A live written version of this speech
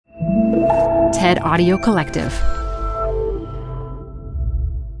TED Audio Collective.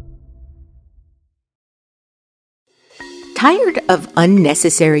 Tired of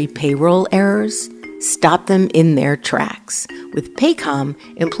unnecessary payroll errors? Stop them in their tracks. With Paycom,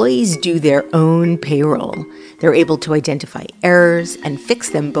 employees do their own payroll. They're able to identify errors and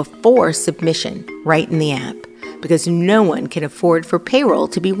fix them before submission, right in the app. Because no one can afford for payroll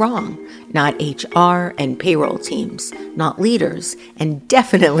to be wrong. Not HR and payroll teams, not leaders, and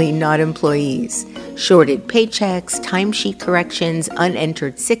definitely not employees. Shorted paychecks, timesheet corrections,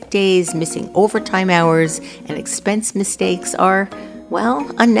 unentered sick days, missing overtime hours, and expense mistakes are, well,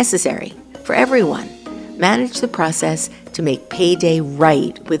 unnecessary for everyone. Manage the process to make payday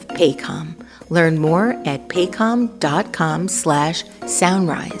right with Paycom. Learn more at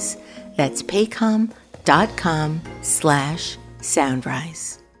paycom.com/soundrise. That's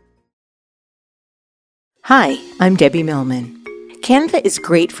paycom.com/soundrise. Hi, I'm Debbie Millman. Canva is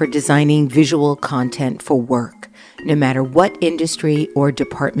great for designing visual content for work, no matter what industry or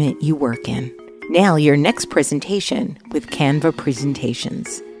department you work in. Nail your next presentation with Canva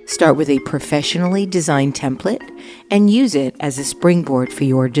Presentations. Start with a professionally designed template and use it as a springboard for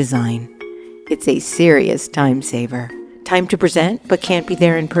your design. It's a serious time saver. Time to present but can't be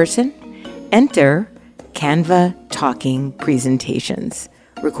there in person? Enter Canva Talking Presentations.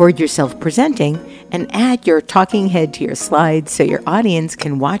 Record yourself presenting and add your talking head to your slides so your audience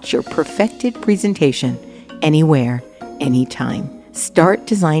can watch your perfected presentation anywhere, anytime. Start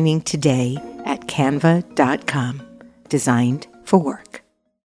designing today at canva.com. Designed for work.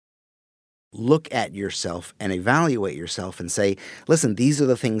 Look at yourself and evaluate yourself and say, listen, these are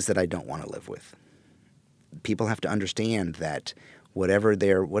the things that I don't want to live with. People have to understand that whatever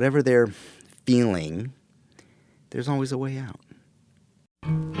they're feeling, there's always a way out.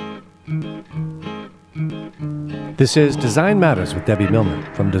 This is Design Matters with Debbie Millman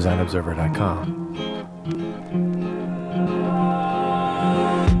from DesignObserver.com.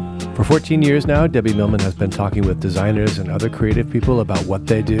 For 14 years now, Debbie Millman has been talking with designers and other creative people about what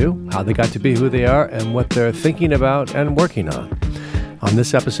they do, how they got to be who they are, and what they're thinking about and working on. On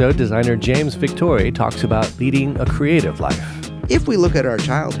this episode, designer James Victore talks about leading a creative life. If we look at our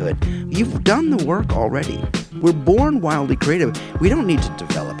childhood, you've done the work already. We're born wildly creative. We don't need to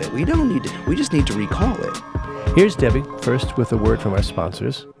develop it. We just need to recall it. Here's Debbie, first with a word from our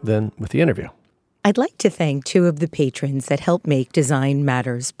sponsors, then with the interview. I'd like to thank two of the patrons that help make Design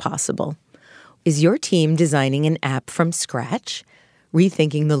Matters possible. Is your team designing an app from scratch?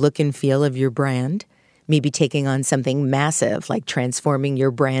 Rethinking the look and feel of your brand? Maybe taking on something massive like transforming your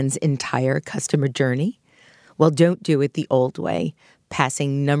brand's entire customer journey? Well, don't do it the old way,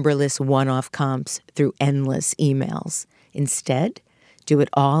 passing numberless one-off comps through endless emails. Instead, do it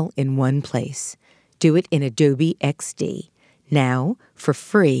all in one place. Do it in Adobe XD, now for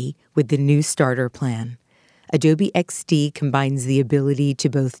free with the new starter plan. Adobe XD combines the ability to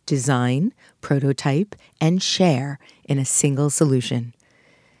both design, prototype, and share in a single solution.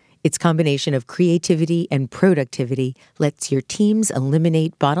 Its combination of creativity and productivity lets your teams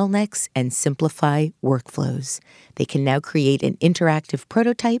eliminate bottlenecks and simplify workflows. They can now create an interactive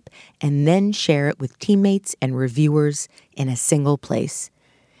prototype and then share it with teammates and reviewers in a single place.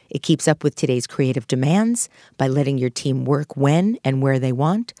 It keeps up with today's creative demands by letting your team work when and where they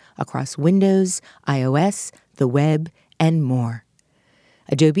want across Windows, iOS, the web, and more.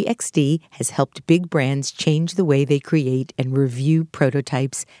 Adobe XD has helped big brands change the way they create and review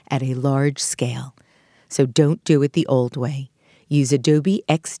prototypes at a large scale. So don't do it the old way. Use Adobe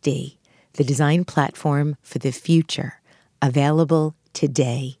XD, the design platform for the future, available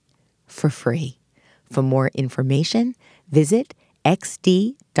today for free. For more information, visit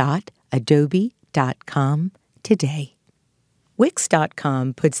xd.adobe.com today.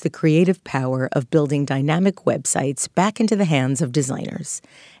 Wix.com puts the creative power of building dynamic websites back into the hands of designers.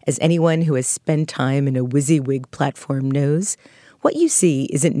 As anyone who has spent time in a WYSIWYG platform knows, what you see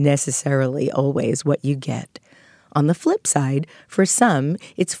isn't necessarily always what you get. On the flip side, for some,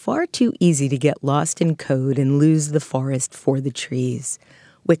 it's far too easy to get lost in code and lose the forest for the trees.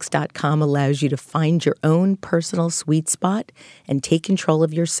 Wix.com allows you to find your own personal sweet spot and take control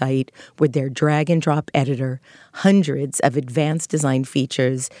of your site with their drag-and-drop editor, hundreds of advanced design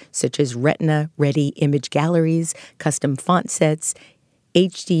features such as Retina-ready image galleries, custom font sets,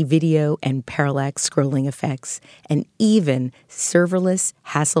 HD video and parallax scrolling effects, and even serverless,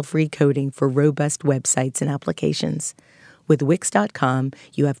 hassle-free coding for robust websites and applications. With Wix.com,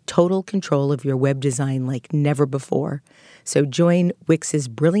 you have total control of your web design like never before. So join Wix's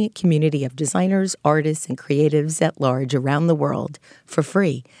brilliant community of designers, artists, and creatives at large around the world for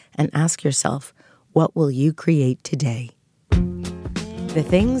free and ask yourself, what will you create today? The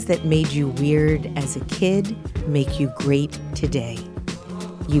things that made you weird as a kid make you great today.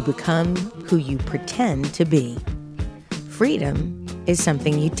 You become who you pretend to be. Freedom is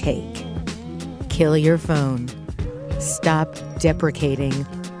something you take. Kill your phone. Stop deprecating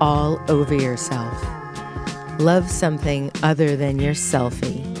all over yourself. Love something other than your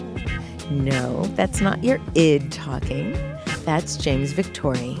selfie. No, that's not your id talking. That's James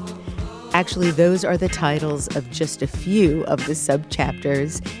Victore. Actually, those are the titles of just a few of the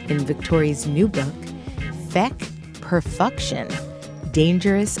subchapters in Victore's new book, Feck Perfection: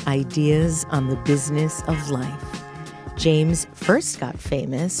 Dangerous Ideas on the Business of Life. James first got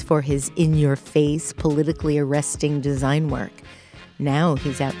famous for his in-your-face, politically arresting design work. Now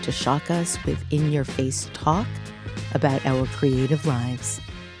he's out to shock us with in-your-face talk about our creative lives.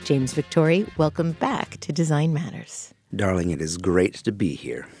 James Victore, welcome back to Design Matters. Darling, it is great to be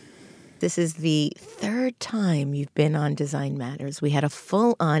here. This is the third time you've been on Design Matters. We had a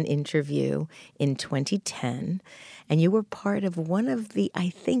full-on interview in 2010, and you were part of one of the,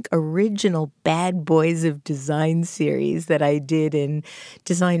 I think, original Bad Boys of Design series that I did in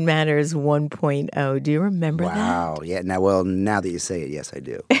Design Matters 1.0. Do you remember that? Wow. Yeah. Now that you say it, yes, I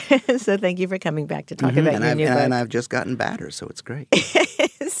do. So thank you for coming back to talk about your new book. And I've just gotten badder, so it's great.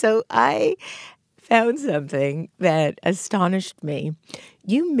 So I found something that astonished me.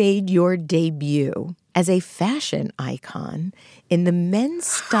 You made your debut as a fashion icon in the men's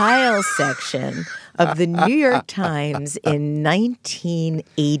style section of the New York Times in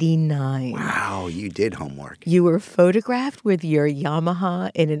 1989. Wow, you did homework. You were photographed with your Yamaha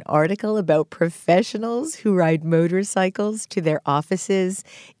in an article about professionals who ride motorcycles to their offices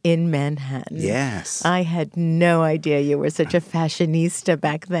in Manhattan. Yes. I had no idea you were such a fashionista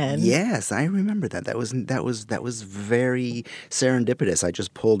back then. Yes, I remember that. That was very serendipitous. I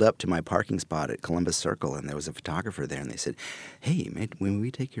just pulled up to my parking spot at Columbus Circle, and there was a photographer there, and they said, "Hey, mate, when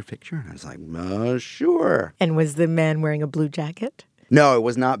we take your picture?" And I was like, "Sure." And was the man wearing a blue jacket? No, it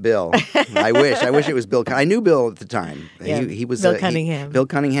was not Bill. I wish it was Bill. I knew Bill at the time. Yeah, he was Bill Cunningham. Bill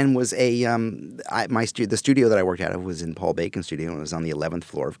Cunningham was the studio that I worked out of was in Paul Bacon's studio, and it was on the 11th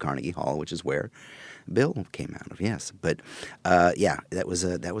floor of Carnegie Hall, which is where Bill came out of. Yes, but that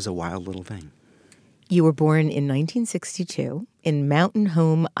was a wild little thing. You were born in 1962 in Mountain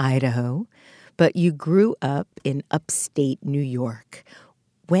Home, Idaho, but you grew up in upstate New York.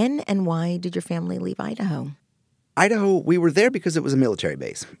 When and why did your family leave Idaho? Idaho, we were there because it was a military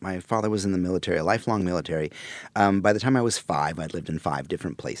base. My father was in the military, a lifelong military. By the time I was 5, I'd lived in 5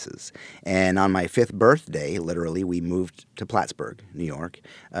 different places. And on my 5th birthday, literally, we moved to Plattsburgh, New York,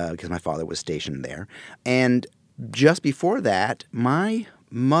 because my father was stationed there. And just before that, my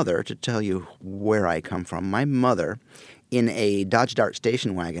mother, to tell you where I come from, my mother, in a Dodge Dart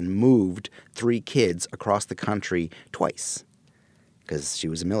station wagon, moved 3 kids across the country twice. Because she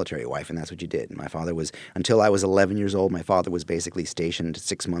was a military wife, and that's what you did. My father was, until I was 11 years old, my father was basically stationed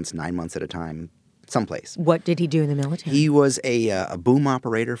 6 months, 9 months at a time, someplace. What did he do in the military? He was a boom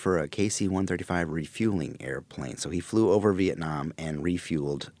operator for a KC-135 refueling airplane. So he flew over Vietnam and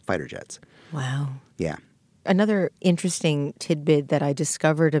refueled fighter jets. Wow. Yeah. Another interesting tidbit that I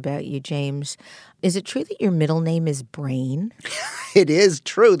discovered about you, James, is it true that your middle name is Brain? It is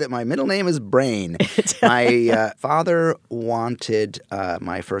true that my middle name is Brain. My father wanted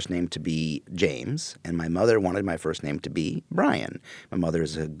my first name to be James, and my mother wanted my first name to be Brian. My mother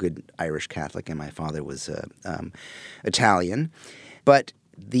is a good Irish Catholic, and my father was Italian. But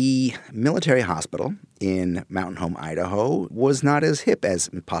the military hospital in Mountain Home, Idaho, was not as hip as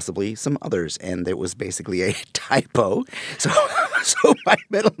possibly some others, and it was basically a typo. So my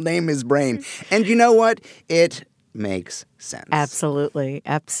middle name is Brain. And you know what? It makes sense. Absolutely.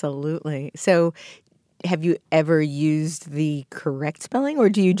 Absolutely. So have you ever used the correct spelling, or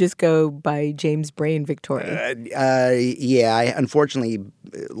do you just go by James Brain Victore? Yeah, I unfortunately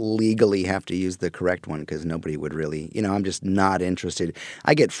legally have to use the correct one because nobody would really, I'm just not interested.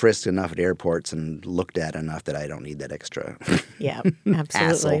 I get frisked enough at airports and looked at enough that I don't need that extra. Yeah, absolutely.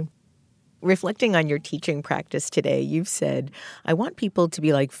 Hassle. Reflecting on your teaching practice today, you've said, I want people to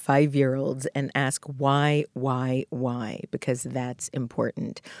be like 5-year-olds and ask why, because that's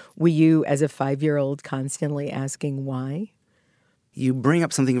important. Were you, as a 5-year-old, constantly asking why? You bring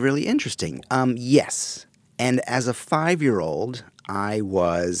up something really interesting. Yes. And as a 5-year-old, I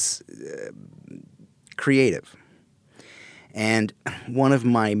was creative. And one of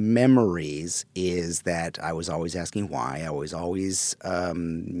my memories is that I was always asking why. I was always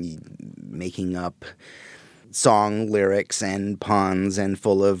making up song lyrics and puns and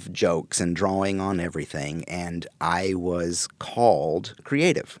full of jokes and drawing on everything. And I was called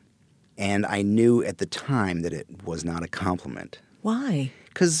creative. And I knew at the time that it was not a compliment. Why?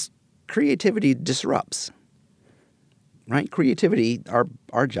 Because creativity disrupts. Right? Creativity,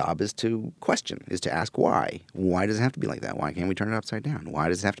 our job is to question, is to ask why. Why does it have to be like that? Why can't we turn it upside down? Why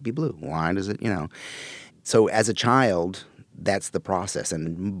does it have to be blue? Why does it, So as a child, that's the process.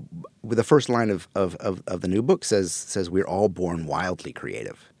 And the first line of the new book says we're all born wildly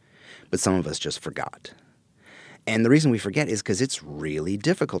creative, but some of us just forgot. And the reason we forget is because it's really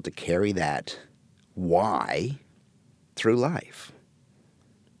difficult to carry that why through life.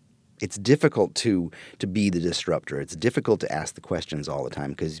 It's difficult to be the disruptor. It's difficult to ask the questions all the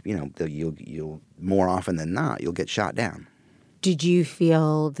time because, you'll more often than not, you'll get shot down. Did you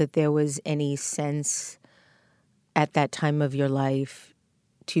feel that there was any sense at that time of your life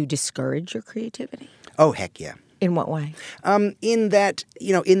to discourage your creativity? Oh, heck yeah. In what way? In that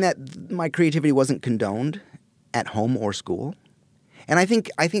my creativity wasn't condoned at home or school. And I think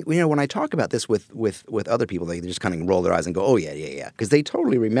when I talk about this with other people, they just kind of roll their eyes and go, "Oh yeah," because they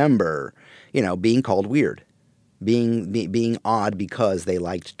totally remember, being called weird, being odd because they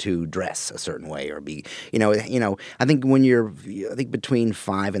liked to dress a certain way or be, I think between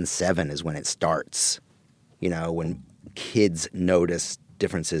 5 and 7 is when it starts, when kids notice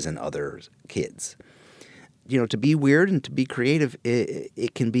differences in other kids. To be weird and to be creative,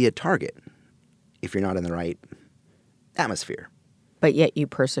 it can be a target if you're not in the right atmosphere. But yet you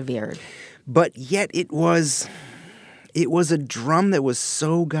persevered. But yet it was a drum that was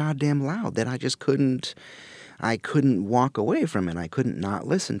so goddamn loud that I just couldn't walk away from it. I couldn't not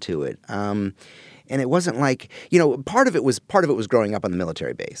listen to it. And it wasn't like, part of it was growing up on the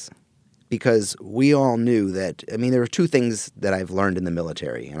military base. Because we all knew that, there are two things that I've learned in the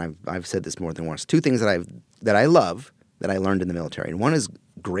military, and I've said this more than once. Two things that I love that I learned in the military. And one is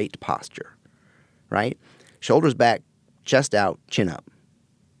great posture, right? Shoulders back, chest out, chin up.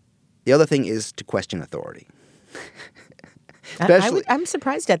 The other thing is to question authority. I'm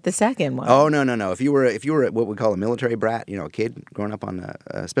surprised at the second one. Oh no! If you were what we call a military brat, a kid growing up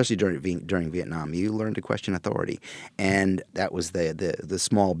especially during Vietnam, you learned to question authority, and that was the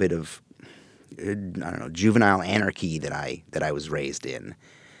small bit of juvenile anarchy that I was raised in,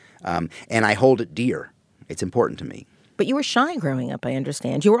 and I hold it dear. It's important to me. But you were shy growing up, I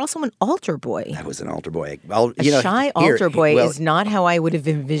understand. You were also an altar boy. I was an altar boy. Shy altar boy is not how I would have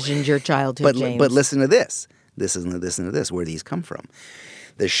envisioned your childhood, James. But listen to this. Listen to this, where these come from.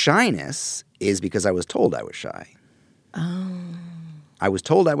 The shyness is because I was told I was shy. Oh. I was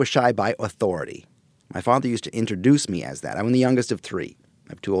told I was shy by authority. My father used to introduce me as that. I'm the youngest of 3. I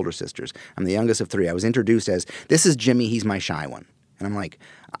have 2 older sisters. I'm the youngest of 3. I was introduced as, this is Jimmy, he's my shy one. And I'm like,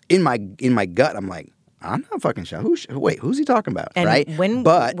 in my gut, I'm like, I'm not fucking shy. Who's he talking about? And right?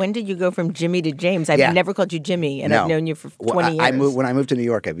 When did you go from Jimmy to James? I've never called you Jimmy, and I've known you for 20 years. When I moved to New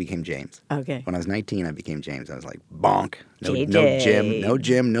York, I became James. Okay. When I was 19, I became James. I was like, bonk. No JJ.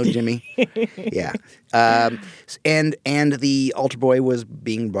 No Jimmy. Yeah. And the altar boy was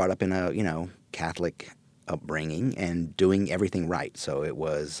being brought up in a, Catholic upbringing and doing everything right. So it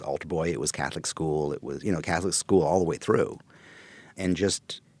was altar boy, it was Catholic school, it was, Catholic school all the way through. And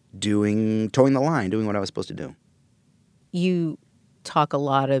just towing the line, doing what I was supposed to do. You talk a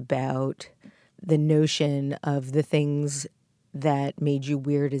lot about the notion of the things that made you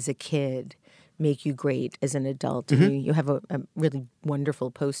weird as a kid make you great as an adult. Mm-hmm. You have a really wonderful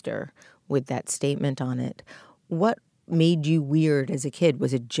poster with that statement on it. What made you weird as a kid?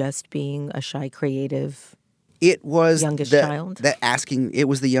 Was it just being a shy, creative It was youngest child? It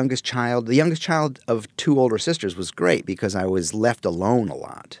was the youngest child. The youngest child of 2 older sisters was great because I was left alone a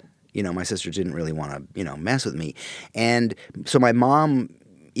lot. My sisters didn't really want to, mess with me. And so my mom,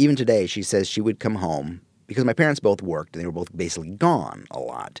 even today, she says she would come home because my parents both worked and they were both basically gone a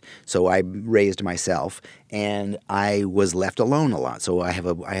lot. So I raised myself and I was left alone a lot. So I have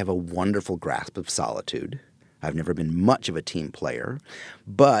a wonderful grasp of solitude. I've never been much of a team player,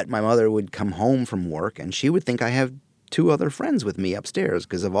 but my mother would come home from work and she would think I have 2 other friends with me upstairs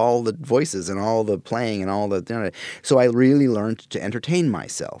because of all the voices and all the playing and all the. So I really learned to entertain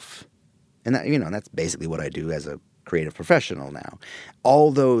myself, and that that's basically what I do as a creative professional now.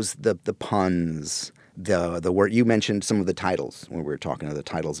 All those the puns. The word you mentioned, some of the titles when we were talking of the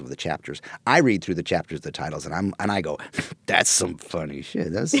titles of the chapters. I read through the chapters of the titles and I go, that's some funny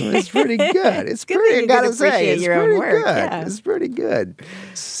shit. It's pretty good. It's pretty. I gotta say, it's pretty good. Yeah. It's pretty good.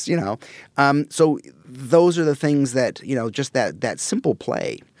 So those are the things that just that simple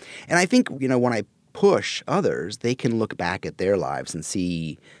play, and I think when I push others, they can look back at their lives and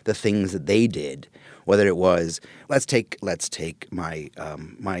see the things that they did. Whether it was let's take my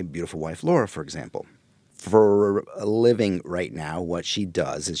my beautiful wife Laura, for example. for a living right now, what she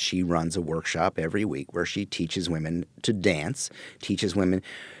does is she runs a workshop every week where she teaches women to dance, teaches women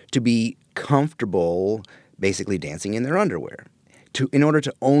to be comfortable basically dancing in their underwear. In order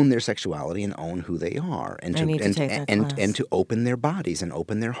to own their sexuality and own who they are, and to open their bodies and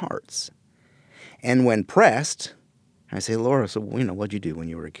open their hearts. And when pressed, I say, Laura, so what'd you do when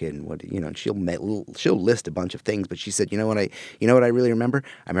you were a kid? And she'll list a bunch of things, but she said, you know what I really remember?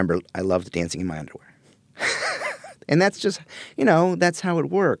 I remember I loved dancing in my underwear. And that's just, that's how it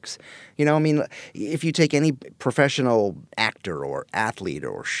works. If you take any professional actor or athlete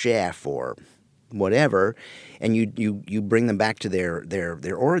or chef or whatever, and you bring them back to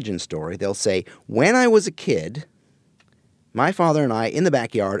their origin story, they'll say, when I was a kid, my father and I in the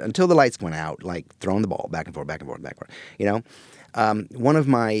backyard until the lights went out, like throwing the ball back and forth, back and forth, back and forth. One of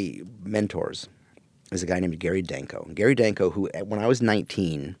my mentors is a guy named Gary Danko. Gary Danko, who when I was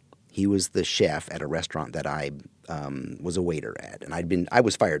 19, he was the chef at a restaurant that I was a waiter at, and I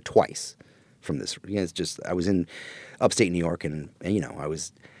was fired twice from this. It's just I was in upstate New York, and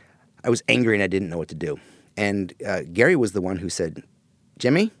I was angry and I didn't know what to do. And Gary was the one who said,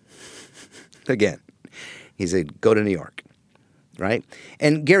 Jimmy, again, he said, go to New York, right?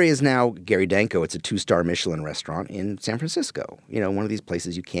 And Gary is now Gary Danko. It's a 2-star Michelin restaurant in San Francisco, one of these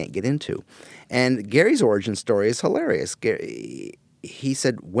places you can't get into. And Gary's origin story is hilarious. He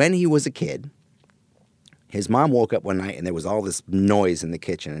said when he was a kid, his mom woke up one night and there was all this noise in the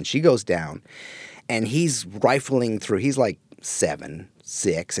kitchen, and she goes down and he's rifling through. He's like 7,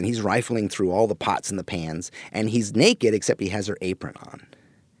 6, and he's rifling through all the pots and the pans, and he's naked except he has her apron on.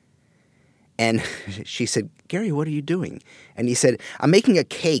 And she said, Gary, what are you doing? And he said, I'm making a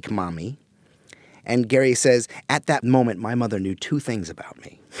cake, Mommy. And Gary says, at that moment, my mother knew 2 things about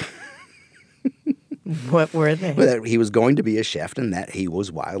me. What were they? Well, that he was going to be a chef and that he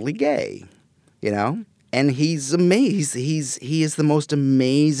was wildly gay, And he's amazed. He is the most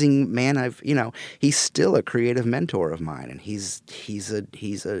amazing man he's still a creative mentor of mine, and he's a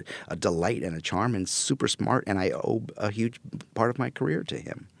delight and a charm and super smart, and I owe a huge part of my career to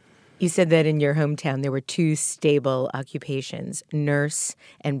him. You said that in your hometown there were 2 stable occupations, nurse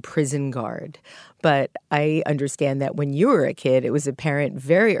and prison guard. But I understand that when you were a kid, it was apparent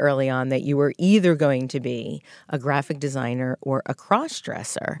very early on that you were either going to be a graphic designer or a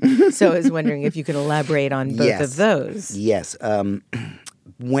cross-dresser. So I was wondering if you could elaborate on both of those. Yes.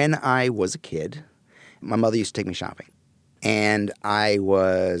 When I was a kid, my mother used to take me shopping. And I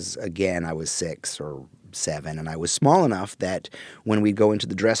was 6 or 7, and I was small enough that when we'd go into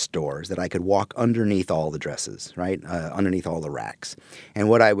the dress stores that I could walk underneath all the dresses, right, underneath all the racks. And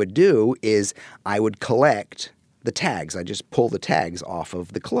what I would do is I would collect the tags. I just pull the tags off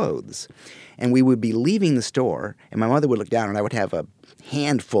of the clothes. And we would be leaving the store, and my mother would look down, and I would have a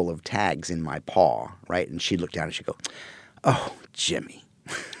handful of tags in my paw, right, and she'd look down and she'd go, oh, Jimmy.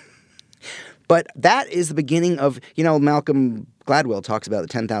 But that is the beginning of, Malcolm Gladwell talks about the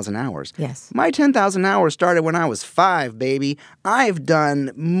 10,000 hours. Yes. My 10,000 hours started when I was 5, baby. I've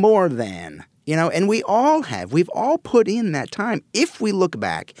done more than, and we all have. We've all put in that time. If we look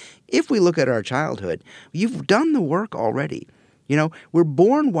back, if we look at our childhood, you've done the work already. We're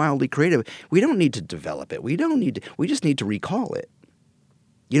born wildly creative. We don't need to develop it. We just need to recall it.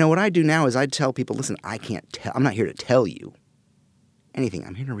 What I do now is I tell people, listen, I'm not here to tell you anything.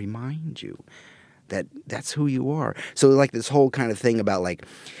 I'm here to remind you that that's who you are. So like this whole kind of thing about like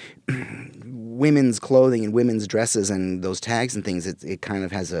women's clothing and women's dresses and those tags and things, it kind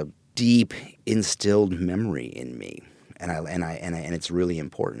of has a deep instilled memory in me, and it's really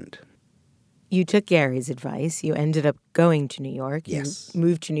important. You took Gary's advice. You ended up going to New York. Yes. You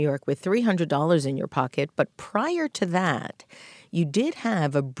moved to New York with $300 in your pocket, but prior to that, you did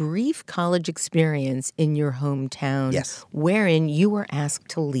have a brief college experience in your hometown. Yes. Wherein you were asked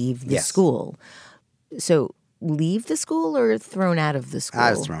to leave the school. So leave the school or thrown out of the school?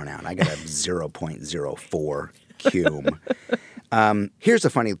 I was thrown out. I got a 0.04 cum. Here's a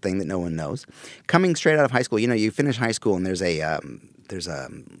funny thing that no one knows. Coming straight out of high school, you finish high school and there's a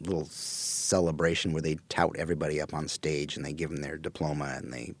little celebration where they tout everybody up on stage and they give them their diploma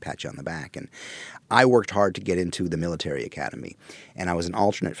and they pat you on the back. And I worked hard to get into the military academy, and I was an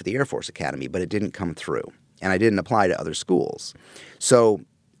alternate for the Air Force Academy, but it didn't come through, and I didn't apply to other schools. So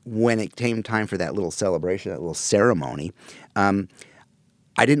when it came time for that little celebration, that little ceremony, I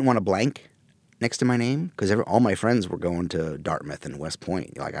didn't want a blank next to my name because all my friends were going to Dartmouth and West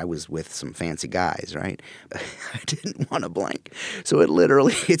Point. Like I was with some fancy guys, right? I didn't want a blank. So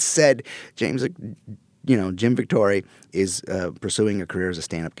it said, James, Jim Victore is pursuing a career as a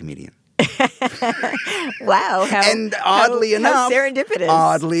stand-up comedian. Wow. And oddly how enough,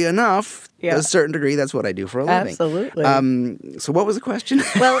 serendipitous. to a certain degree, that's what I do for a living. Absolutely. So what was the question?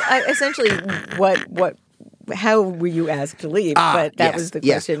 Well, essentially, how were you asked to leave? But that was the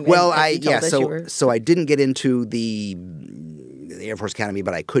question. Well, so I didn't get into the Air Force Academy,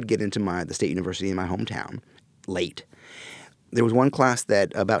 but I could get into the State University in my hometown late. There was one class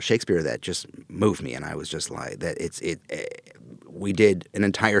about Shakespeare that just moved me, and I was just like that. We did an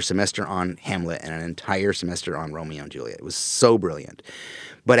entire semester on Hamlet and an entire semester on Romeo and Juliet. It was so brilliant.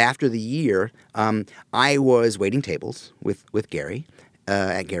 But after the year, I was waiting tables with Gary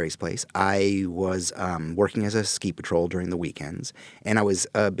at Gary's place. I was working as a ski patrol during the weekends, and I was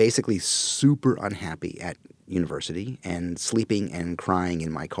basically super unhappy at university and sleeping and crying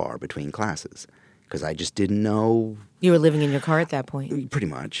in my car between classes because I just didn't know. You were living in your car at that point? Pretty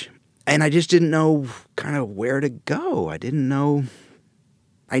much. And I just didn't know kind of where to go. I didn't know.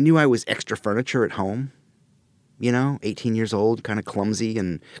 I knew I was extra furniture at home, 18 years old, kind of clumsy,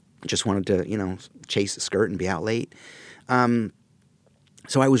 and just wanted to, chase a skirt and be out late.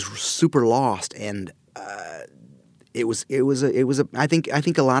 So I was super lost, and I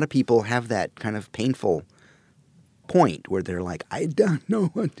think a lot of people have that kind of painful point where they're like, I don't know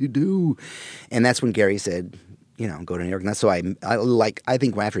what to do. And that's when Gary said, go to New York. And that's so I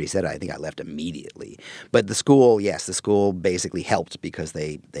think after he said it, I think I left immediately. But the school basically helped because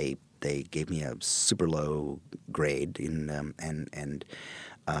they gave me a super low grade and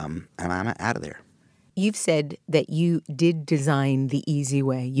I'm out of there. You've said that you did design the easy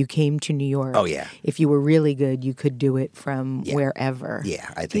way. You came to New York. Oh, yeah. If you were really good, you could do it from wherever. Yeah,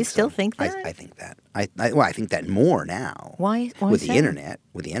 I think so. Do you still think that? I think that. I think that more now. Why with so? the internet,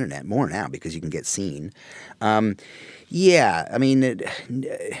 more now because you can get seen. Yeah, I mean,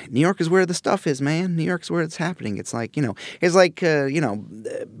 New York is where the stuff is, man. New York's where it's happening. It's like, Bruce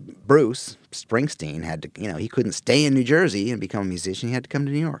Springsteen had to, he couldn't stay in New Jersey and become a musician. He had to come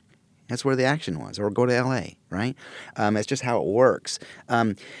to New York. That's where the action was, or go to L.A., right? It's just how it works.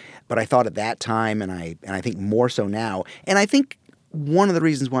 But I thought at that time, and I think more so now, and I think one of the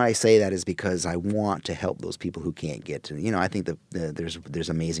reasons why I say that is because I want to help those people who can't get to, I think there's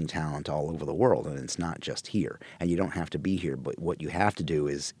amazing talent all over the world, and it's not just here. And you don't have to be here, but what you have to do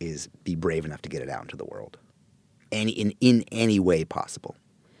is be brave enough to get it out into the world, in any way possible.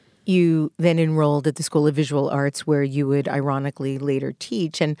 You then enrolled at the School of Visual Arts, where you would ironically later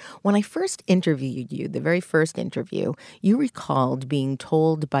teach. And when I first interviewed you, the very first interview, you recalled being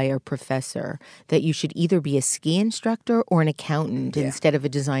told by a professor that you should either be a ski instructor or an accountant instead of a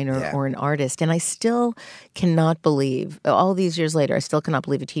designer or an artist. And I still cannot believe, all these years later, I still cannot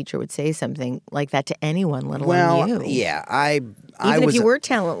believe a teacher would say something like that to anyone, let alone you. Well, yeah, Even if you were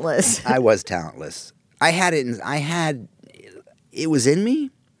talentless. I was talentless. It was in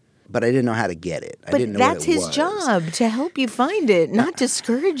me. But I didn't know how to get it. I didn't know what it was. But that's his job, to help you find it, not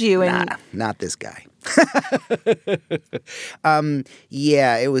discourage you. Nah, not this guy.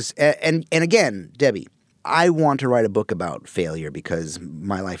 Yeah, it was. And again, Debbie, I want to write a book about failure because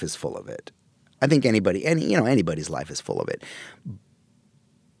my life is full of it. I think anybody's life is full of it.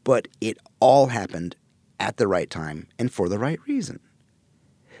 But it all happened at the right time and for the right reason.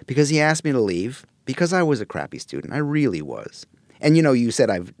 Because he asked me to leave because I was a crappy student. I really was. And, you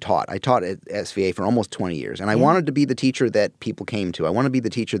said I taught at SVA for almost 20 years. And I wanted to be the teacher that people came to. I want to be the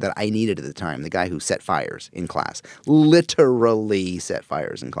teacher that I needed at the time, the guy who set fires in class, literally set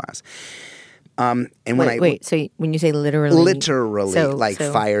fires in class. And wait, so when you say literally? Literally,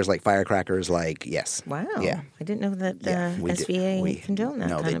 fires, like firecrackers, yes. Wow. Yeah. I didn't know that SVA condoned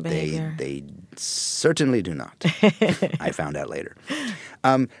that kind of behavior. They certainly do not. I found out later.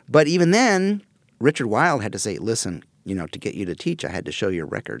 But even then, Richard Wilde had to say, listen, to get you to teach, I had to show your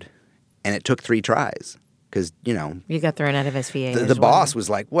record. And it took 3 tries because, You got thrown out of SVA. The boss was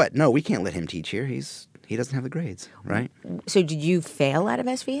like, what? No, we can't let him teach here. He doesn't have the grades, right? So did you fail out of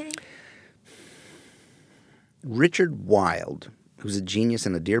SVA? Richard Wilde, who's a genius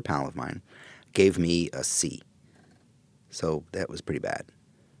and a dear pal of mine, gave me a C. So that was pretty bad.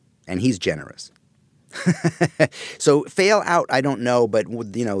 And he's generous. So fail out, I don't know, but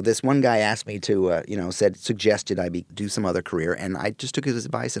this one guy asked me to, suggested I do some other career, and I just took his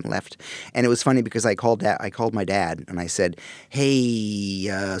advice and left. And it was funny because I called my dad and I said, "Hey,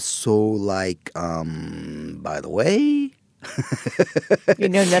 by the way."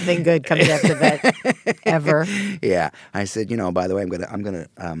 Nothing good comes after that ever. Yeah, I said, by the way, I'm gonna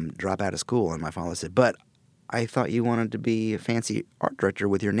drop out of school, and my father said, "But I thought you wanted to be a fancy art director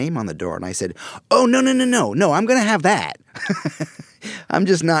with your name on the door." And I said, "Oh, no, I'm going to have that. I'm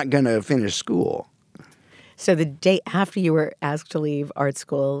just not going to finish school." So the day after you were asked to leave art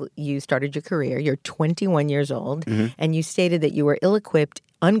school, you started your career. You're 21 years old, and you stated that you were ill-equipped,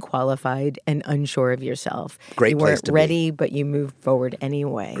 unqualified, and unsure of yourself. Great place to be. You weren't ready, but you moved forward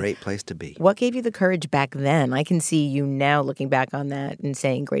anyway. Great place to be. What gave you the courage back then? I can see you now looking back on that and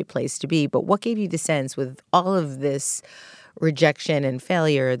saying great place to be, but what gave you the sense with all of this rejection and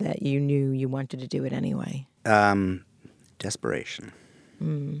failure that you knew you wanted to do it anyway? Desperation.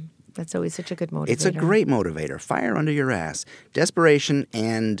 That's always such a good motivator. It's a great motivator. Fire under your ass. Desperation,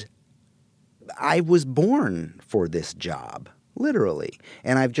 and I was born for this job, literally.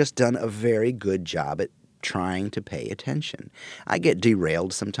 And I've just done a very good job at trying to pay attention. I get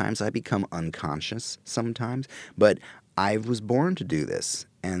derailed sometimes. I become unconscious sometimes. But I was born to do this.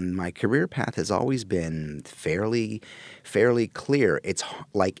 And my career path has always been fairly clear. It's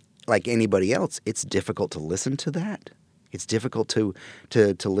like anybody else. It's difficult to listen to that. It's difficult to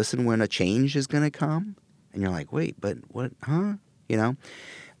listen when a change is going to come. And you're like, wait, but what, huh?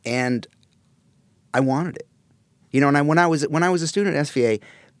 And I wanted it. And when I was a student at SVA,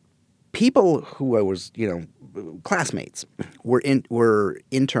 people who I was, classmates were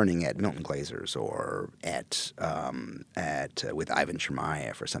interning at Milton Glazer's or at with Ivan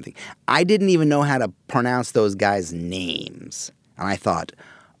Chermayeff or something. I didn't even know how to pronounce those guys' names. And I thought,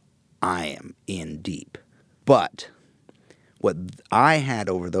 I am in deep. But what I had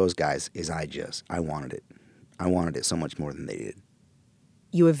over those guys is I wanted it. I wanted it so much more than they did.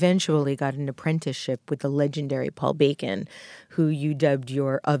 You eventually got an apprenticeship with the legendary Paul Bacon, who you dubbed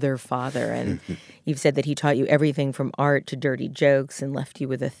your other father. And you've said that he taught you everything from art to dirty jokes and left you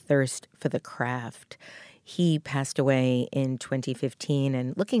with a thirst for the craft. He passed away in 2015.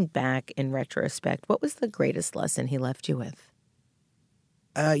 And looking back in retrospect, what was the greatest lesson he left you with?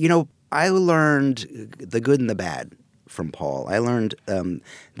 I learned the good and the bad from Paul. I learned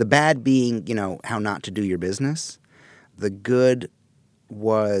the bad being, how not to do your business. The good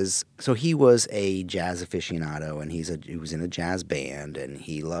was, so he was a jazz aficionado, and he was in a jazz band, and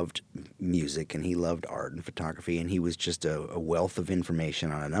he loved music, and he loved art and photography, and he was just a wealth of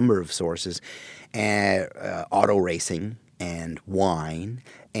information on a number of sources, and auto racing and wine,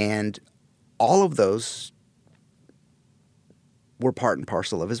 and all of those were part and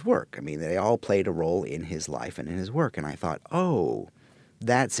parcel of his work. I mean, they all played a role in his life and in his work. And I thought, oh,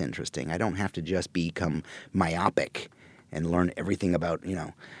 that's interesting. I don't have to just become myopic and learn everything about,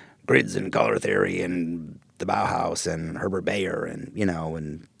 grids and color theory and the Bauhaus and Herbert Bayer and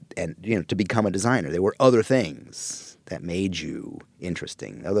to become a designer. There were other things that made you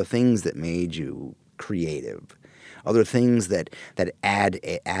interesting, other things that made you creative, other things that add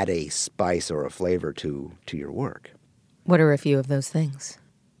a spice or a flavor to your work. What are a few of those things?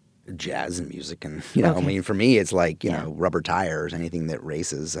 Jazz and music, and for me, it's like rubber tires, anything that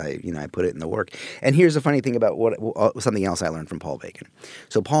races. I put it in the work. And here's the funny thing about something else I learned from Paul Bacon.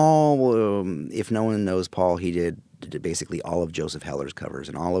 So Paul, if no one knows Paul, he did basically all of Joseph Heller's covers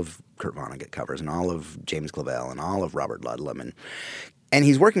and all of Kurt Vonnegut covers and all of James Clavell and all of Robert Ludlum, and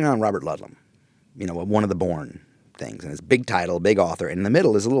he's working on Robert Ludlum, one of the Bourne things, and it's big title, big author, and in the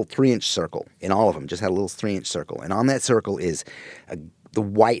middle is a little 3-inch circle. In all of them, just had a little 3-inch circle, and on that circle is the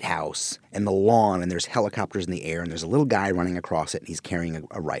White House and the lawn, and there's helicopters in the air, and there's a little guy running across it, and he's carrying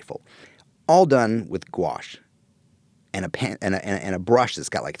a rifle, all done with gouache and a pen and a brush that's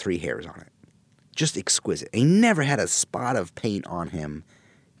got like 3 hairs on it, just exquisite. And he never had a spot of paint on him.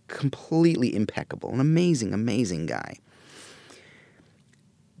 Completely impeccable, an amazing, amazing guy.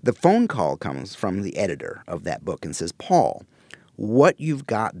 The phone call comes from the editor of that book and says, Paul, what you've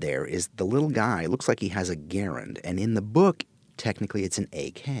got there is the little guy, looks like he has a Garand, and in the book, technically it's an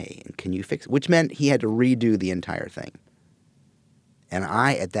AK, and can you fix it? Which meant he had to redo the entire thing. And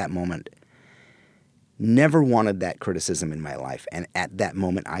I, at that moment, never wanted that criticism in my life, and at that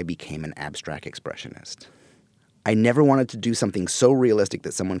moment, I became an abstract expressionist. I never wanted to do something so realistic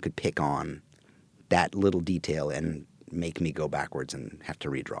that someone could pick on that little detail and make me go backwards and have to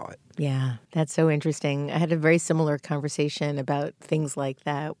redraw it. Yeah, that's so interesting. I had a very similar conversation about things like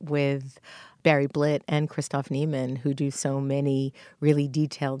that with Barry Blitt and Christoph Niemann, who do so many really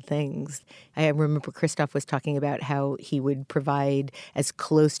detailed things. I remember Christoph was talking about how he would provide as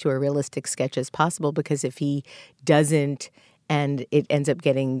close to a realistic sketch as possible, because if he doesn't and it ends up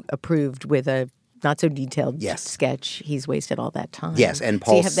getting approved with a not so detailed sketch, he's wasted all that time. Yes, and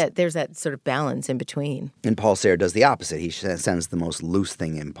Paul, so you have that. There's that sort of balance in between. And Paul Sayre does the opposite. He sends the most loose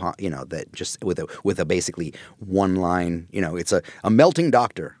thing in, that just with a basically one line. It's a melting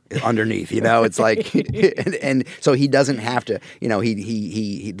doctor underneath. It's like, and so he doesn't have to.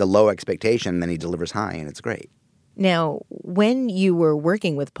 He the low expectation, then he delivers high, and it's great. Now, when you were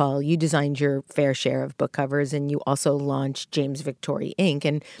working with Paul, you designed your fair share of book covers, and you also launched James Victore Inc.,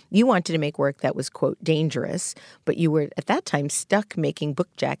 and you wanted to make work that was, quote, dangerous, but you were at that time stuck making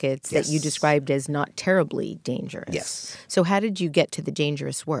book jackets that you described as not terribly dangerous. Yes. So how did you get to the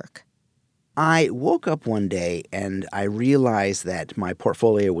dangerous work? I woke up one day and I realized that my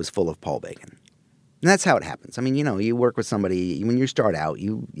portfolio was full of Paul Bacon. And that's how it happens. I mean, you work with somebody, when you start out,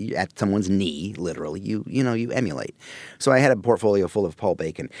 you at someone's knee, literally, you emulate. So I had a portfolio full of Paul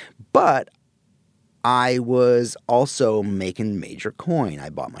Bacon. But I was also making major coin.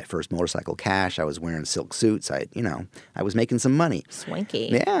 I bought my first motorcycle cash. I was wearing silk suits. I was making some money. Swanky.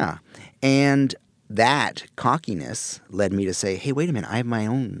 Yeah. And that cockiness led me to say, hey, wait a minute, I have my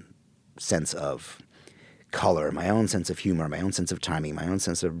own sense of color, my own sense of humor, my own sense of timing, my own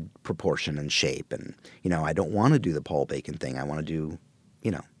sense of proportion and shape. And, I don't want to do the Paul Bacon thing. I want to do,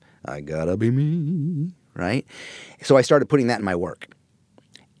 I gotta be me, right? So I started putting that in my work.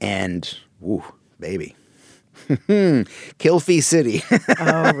 And, woo, baby. Kilfee City.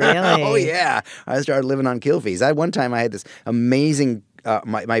 Oh, really? Oh, yeah. I started living on Kilfees. One time I had this amazing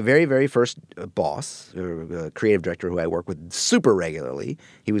my very, very first boss, creative director who I work with super regularly,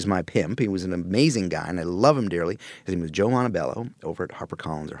 he was my pimp. He was an amazing guy, and I love him dearly. His name was Joe Montebello over at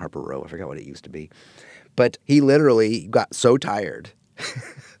HarperCollins or Harper Row. I forgot what it used to be. But he literally got so tired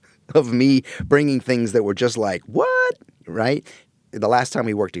of me bringing things that were just like, what? Right? The last time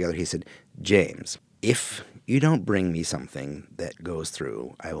we worked together, he said, James, if you don't bring me something that goes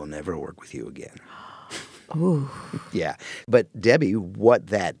through, I will never work with you again. Ooh. Yeah. But Debbie, what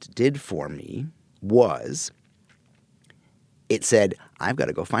that did for me was it said, I've got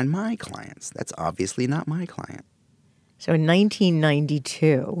to go find my clients. That's obviously not my client. So in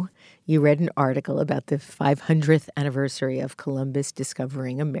 1992, you read an article about the 500th anniversary of Columbus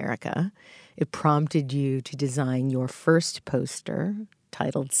discovering America. It prompted you to design your first poster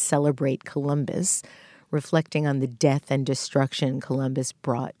titled Celebrate Columbus, reflecting on the death and destruction Columbus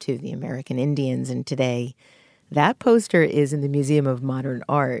brought to the American Indians. And today, that poster is in the Museum of Modern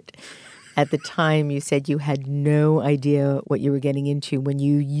Art. At the time, you said you had no idea what you were getting into when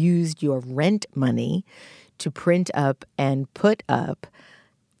you used your rent money to print up and put up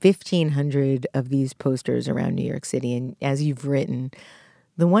 1,500 of these posters around New York City. And as you've written,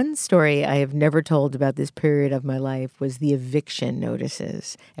 the one story I have never told about this period of my life was the eviction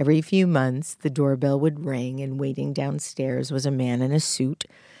notices. Every few months, the doorbell would ring, and waiting downstairs was a man in a suit.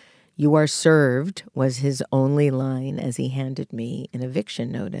 "You are served" was his only line as he handed me an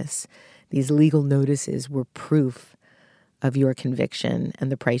eviction notice. These legal notices were proof of your conviction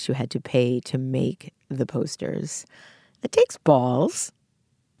and the price you had to pay to make the posters. It takes balls.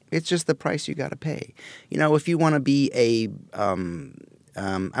 It's just the price you got to pay. If you want to be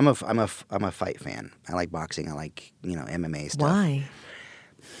I'm a fight fan. I like boxing. I like, MMA stuff. Why?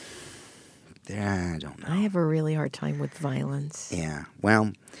 I don't know. I have a really hard time with violence. Yeah.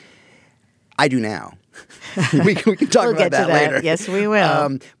 Well, I do now. we can talk we'll about that later. Yes, we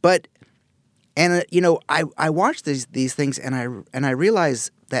will. I watch these things and I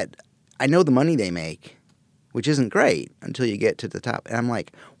realize that I know the money they make, which isn't great until you get to the top. And I'm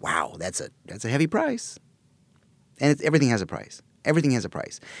like, wow, that's a heavy price. And everything has a price. Everything has a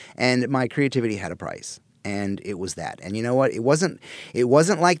price. And my creativity had a price. And it was that. And you know what? It wasn't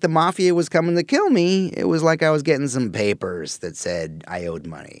like the mafia was coming to kill me. It was like I was getting some papers that said I owed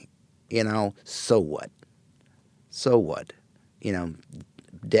money. So what? So what?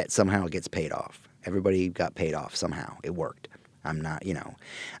 Debt somehow gets paid off. Everybody got paid off somehow. It worked. I'm not,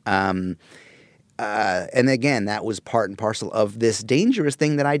 and again, that was part and parcel of this dangerous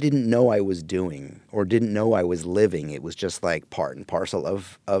thing that I didn't know I was doing or didn't know I was living. It was just like part and parcel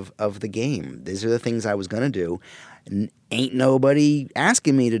of the game. These are the things I was going to do. Ain't nobody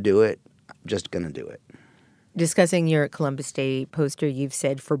asking me to do it. I'm just going to do it. Discussing your Columbus Day poster, you've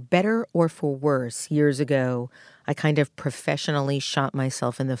said, for better or for worse, years ago, I kind of professionally shot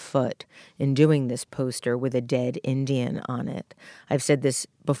myself in the foot in doing this poster with a dead Indian on it. I've said this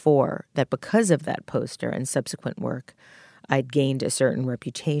before, that because of that poster and subsequent work, I'd gained a certain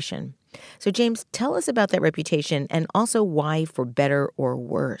reputation. So, James, tell us about that reputation and also why for better or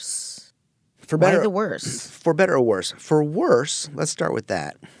worse. Why the worse? For better or worse? For worse, let's start with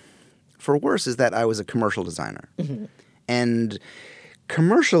that. For worse is that I was a commercial designer. Mm-hmm. And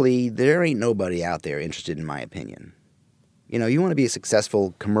commercially, there ain't nobody out there interested in my opinion. You want to be a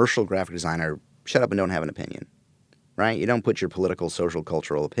successful commercial graphic designer, shut up and don't have an opinion, right? You don't put your political, social,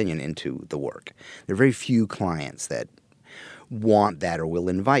 cultural opinion into the work. There are very few clients that want that or will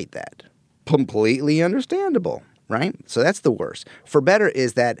invite that. Completely understandable, right? So that's the worst. For better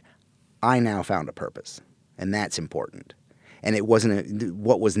is that I now found a purpose. And that's important. And it wasn't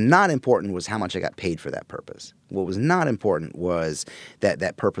what was not important was how much I got paid for that purpose. What was not important was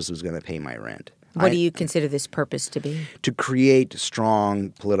that purpose was going to pay my rent. What do you consider this purpose to be? To create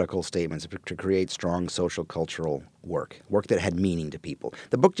strong political statements, to create strong social cultural work that had meaning to people.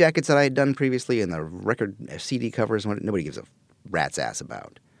 The book jackets that I had done previously and the record CD covers, nobody gives a rat's ass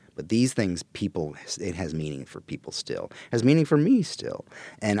about. But these things, it has meaning for people still. It has meaning for me still.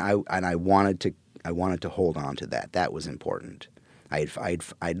 And I wanted to hold on to that. That was important.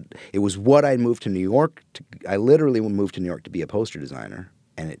 It was what I moved to New York. I literally moved to New York to be a poster designer,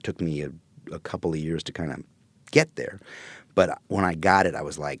 and it took me a couple of years to kind of get there. But when I got it, I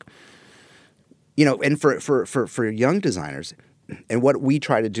was like, and for young designers, and what we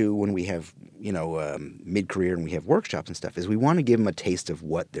try to do when we have, mid-career and we have workshops and stuff is we want to give them a taste of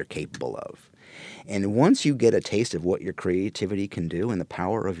what they're capable of. And once you get a taste of what your creativity can do and the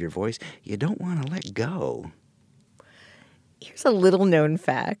power of your voice, you don't want to let go. Here's a little known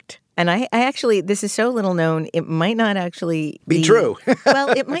fact. And I actually, this is so little known, it might not actually be true. Well,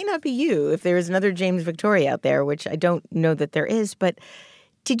 it might not be you if there is another James Victore out there, which I don't know that there is. But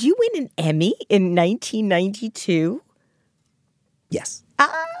did you win an Emmy in 1992? Yes.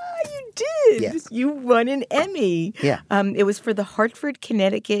 You did. Yes. You won an Emmy. Yeah. It was for the Hartford,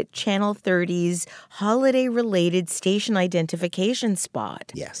 Connecticut Channel 30's holiday-related station identification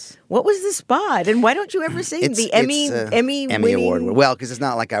spot. Yes. What was the spot? And why don't you ever sing the Emmy winning award? Well, because it's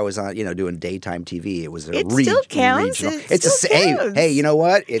not like I was on, doing daytime TV. It was a still counts. regional. It still counts. Hey, you know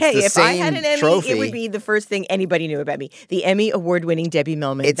what? It's the if same I had an Emmy, trophy. it would be the first thing anybody knew about me. The Emmy award-winning Debbie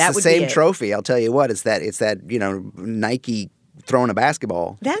Millman. It's that the would same be it. trophy. I'll tell you what. It's that Nike throwing a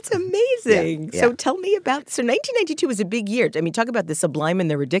basketball. That's amazing. Yeah. So tell me about. So 1992 was a big year. I mean, talk about the sublime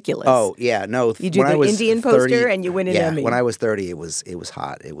and the ridiculous. Oh yeah, no. You do the Indian 30, poster and you win an Emmy. When I was 30, it was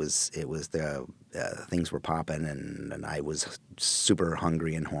hot. It was the things were popping and I was super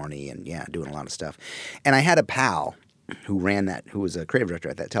hungry and horny and doing a lot of stuff. And I had a pal who was a creative director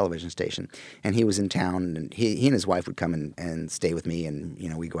at that television station, and he was in town, and he and his wife would come and stay with me, and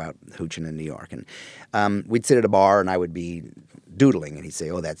we'd go out hooching in New York, and we'd sit at a bar, and I would be doodling, and he'd say,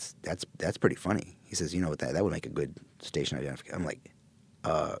 "Oh, that's pretty funny." He says, that would make a good station identification." I'm like,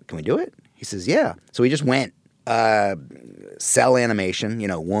 "Can we do it?" He says, "Yeah." So we just went. Cell animation,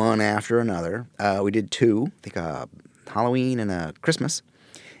 one after another. We did 2, I think Halloween and a Christmas,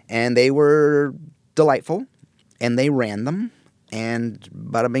 and they were delightful. And they ran them, and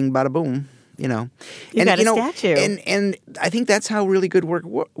bada bing, bada boom, You got a statue. And I think that's how really good work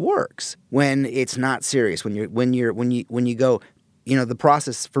works, when it's not serious. When you go, the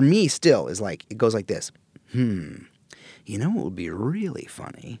process for me still is like, it goes like this. What would be really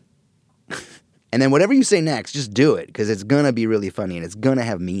funny? And then whatever you say next, just do it, because it's gonna be really funny and it's gonna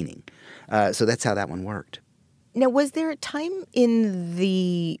have meaning. So that's how that one worked. Now, was there a time in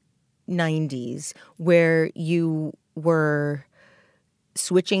the 90s where you were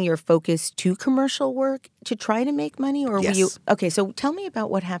switching your focus to commercial work to try to make money? Or Yes. were you... Okay, so tell me about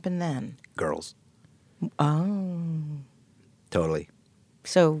what happened then. Girls. Oh. Totally.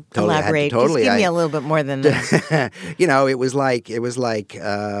 So Totally, elaborate. Just give me a little bit more than that. It was like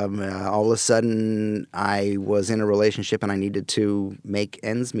all of a sudden I was in a relationship and I needed to make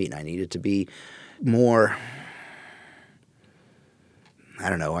ends meet. I needed to be more, I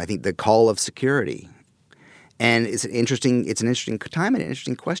don't know, I think the call of security. And it's an interesting time and an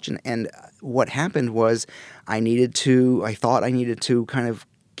interesting question. And what happened was I thought I needed to kind of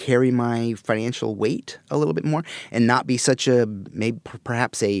carry my financial weight a little bit more and not be such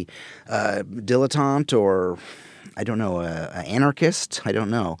perhaps a dilettante, or I don't know, an anarchist. I don't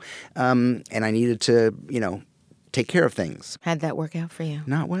know. And I needed to, take care of things. How'd that work out for you?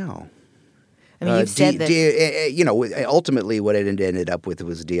 Not well. I mean, you've said that... ultimately what it ended up with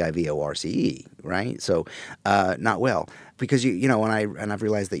was DIVORCE, right? So not well, because I've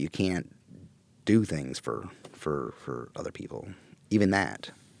realized that you can't do things for other people, even that.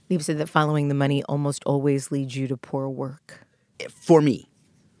 You've said that following the money almost always leads you to poor work. For me.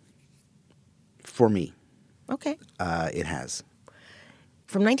 Okay. It has.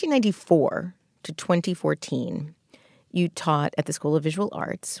 From 1994 to 2014, you taught at the School of Visual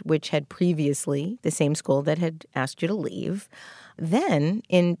Arts, which had previously the same school that had asked you to leave. Then,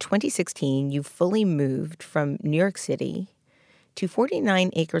 in 2016, you fully moved from New York City to 49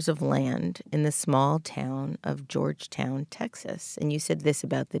 acres of land in the small town of Georgetown, Texas. And you said this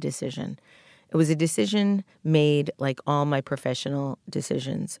about the decision. It was a decision made, like all my professional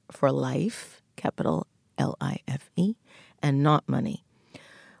decisions, for life, capital L-I-F-E, and not money.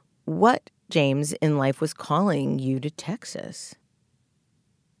 What, James, in life was calling you to Texas?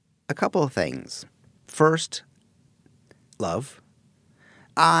 A couple of things. First, love.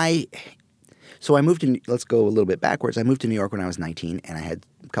 So I moved to. Let's go a little bit backwards. I moved to New York when I was 19, and I had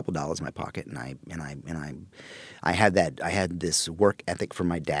a couple dollars in my pocket, and I had this work ethic from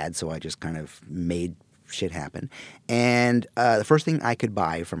my dad, so I just kind of made shit happen. And the first thing I could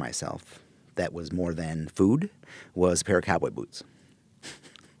buy for myself that was more than food was a pair of cowboy boots.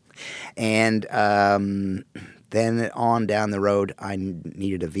 And then on down the road, I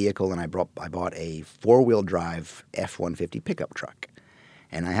needed a vehicle, and I bought a 4-wheel drive F-150 pickup truck.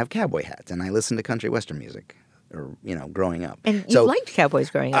 And I have cowboy hats, and I listen to country western music, growing up. And you liked cowboys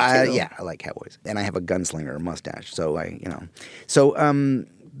growing up, too. Yeah, I like cowboys. And I have a gunslinger mustache, so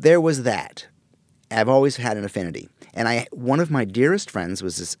there was that. I've always had an affinity. And one of my dearest friends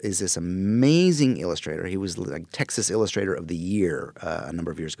is this amazing illustrator. He was like Texas Illustrator of the Year a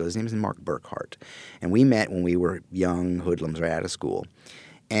number of years ago. His name is Mark Burkhart. And we met when we were young hoodlums right out of school.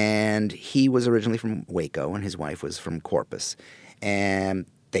 And he was originally from Waco, and his wife was from Corpus. And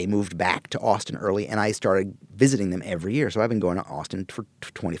they moved back to Austin early, and I started visiting them every year. So I've been going to Austin for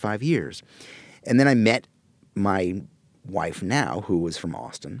 25 years. And then I met my wife now, who was from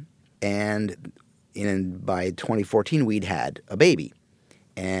Austin. And by 2014, we'd had a baby.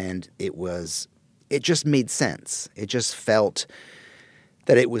 And it just made sense. It just felt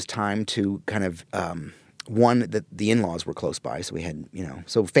that it was time to kind of, that the in-laws were close by. So we had,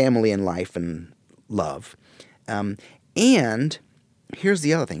 so family and life and love. And here's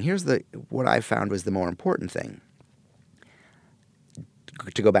the other thing. What I found was the more important thing.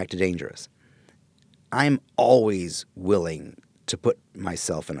 To go back to dangerous. I'm always willing to put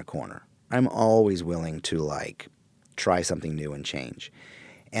myself in a corner. I'm always willing to try something new and change.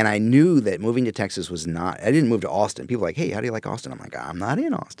 And I knew that moving to Texas was not, I didn't move to Austin. People were like, hey, how do you like Austin? I'm like, I'm not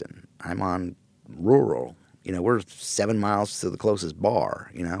in Austin. I'm on rural. We're 7 miles to the closest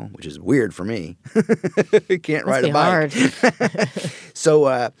bar, which is weird for me. Can't ride a bike. Hard.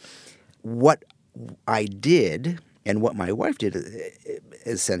 So what I did, and what my wife did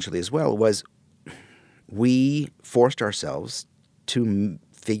essentially as well, was we forced ourselves to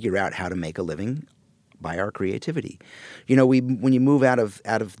figure out how to make a living by our creativity. When you move out of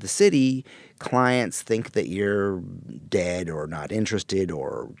the city, clients think that you're dead or not interested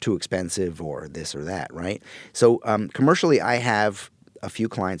or too expensive or this or that, right? So commercially, I have a few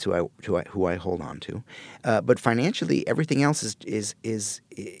clients who I hold on to, but financially, everything else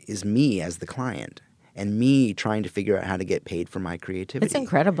is me as the client. And me trying to figure out how to get paid for my creativity. It's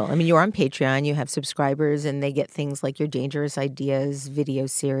incredible. I mean, you're on Patreon, you have subscribers, and they get things like your Dangerous Ideas video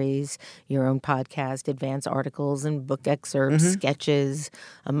series, your own podcast, advanced articles and book excerpts, sketches,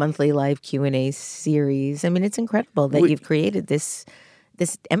 a monthly live Q&A series. I mean, it's incredible that you've created this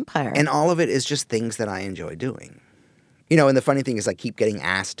empire. And all of it is just things that I enjoy doing. And the funny thing is I keep getting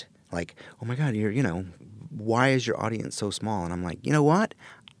asked, like, oh my God, why is your audience so small? And I'm like, you know what?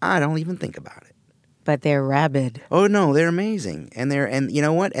 I don't even think about it. But they're rabid. Oh no, they're amazing, and you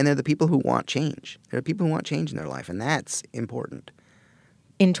know what? And they're the people who want change. They're people who want change in their life, and that's important.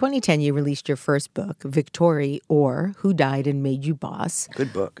 In 2010, you released your first book, Victore, or Who Died and Made You Boss.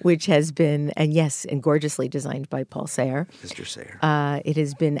 Good book. Which has been, and gorgeously designed by Paul Sayre. Mr. Sayre. It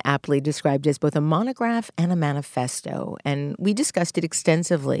has been aptly described as both a monograph and a manifesto. And we discussed it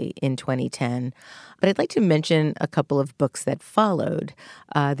extensively in 2010. But I'd like to mention a couple of books that followed.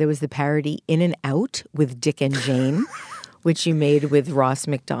 There was the parody In and Out with Dick and Jane, which you made with Ross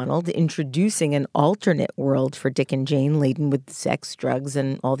McDonald, introducing an alternate world for Dick and Jane laden with sex, drugs,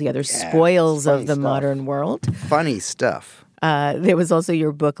 and all the other spoils of the modern world. Funny stuff. There was also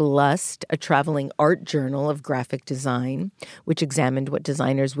your book, Lust, a traveling art journal of graphic design, which examined what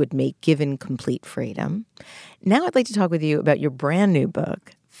designers would make given complete freedom. Now I'd like to talk with you about your brand new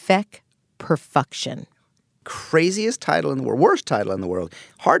book, Feck Perfection. Craziest title in the world, worst title in the world.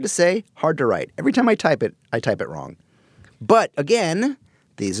 Hard to say, hard to write. Every time I type it wrong. But again,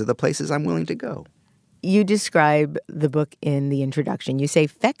 these are the places I'm willing to go. You describe the book in the introduction. You say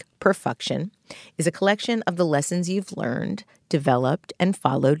Feck Perfection is a collection of the lessons you've learned, developed, and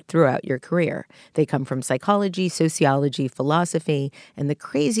followed throughout your career. They come from psychology, sociology, philosophy, and the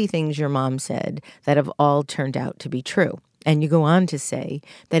crazy things your mom said that have all turned out to be true. And you go on to say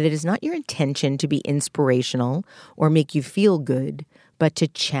that it is not your intention to be inspirational or make you feel good, but to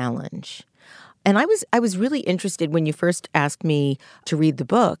challenge. And I was really interested when you first asked me to read the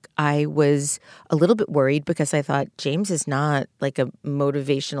book. I was a little bit worried because I thought James is not like a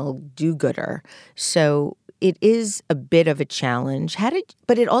motivational do-gooder. So it is a bit of a challenge.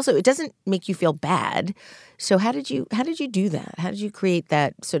 But it doesn't make you feel bad. So how did you do that? How did you create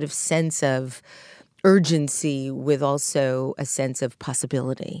that sort of sense of urgency with also a sense of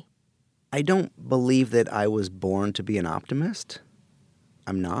possibility? I don't believe that I was born to be an optimist.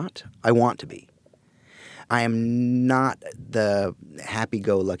 I'm not. I want to be. I am not the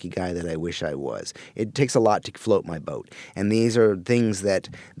happy-go-lucky guy that I wish I was. It takes a lot to float my boat. And these are things that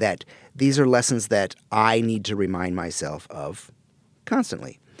these are lessons that I need to remind myself of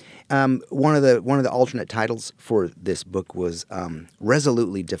constantly. One of the alternate titles for this book was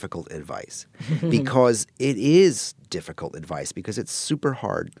Resolutely Difficult Advice, because it is difficult advice because it's super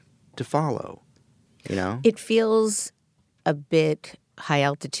hard to follow, you know? It feels a bit high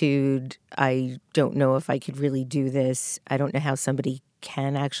altitude. I don't know if I could really do this. I don't know how somebody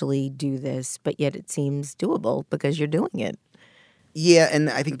can actually do this, but yet it seems doable because you're doing it. Yeah, and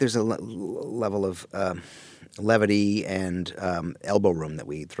I think there's a level of levity and elbow room that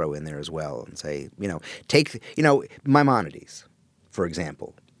we throw in there as well and say, take, Maimonides, for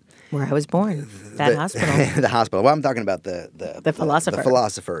example. Where I was born, that hospital. The hospital. Well, I'm talking about the philosopher. The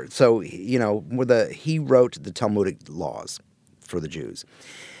philosopher. So, he wrote the Talmudic laws for the Jews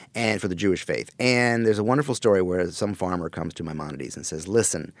and for the Jewish faith. And there's a wonderful story where some farmer comes to Maimonides and says,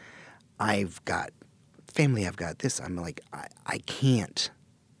 listen, I've got this. I'm like, I can't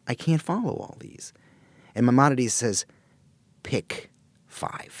follow all these. And Maimonides says, pick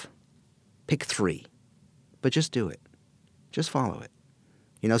 5, pick 3, but just do it. Just follow it.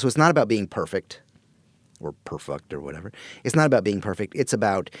 So it's not about being perfect or perfect or whatever. It's not about being perfect. It's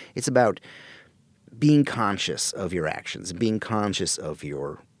about being conscious of your actions, being conscious of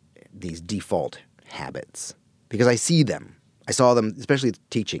these default habits. Because I see them. I saw them, especially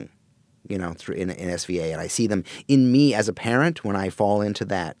teaching, through in SVA, and I see them in me as a parent when I fall into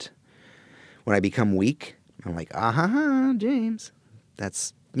that. When I become weak, I'm like, James.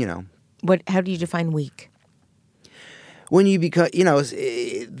 That's, How do you define weak? When you become,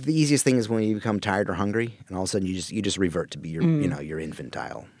 the easiest thing is when you become tired or hungry, and all of a sudden you just revert to be your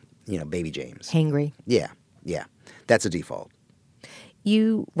infantile, baby James. Hangry. Yeah. That's a default.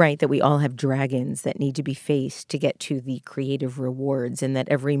 You write that we all have dragons that need to be faced to get to the creative rewards, and that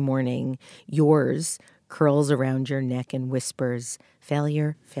every morning yours curls around your neck and whispers,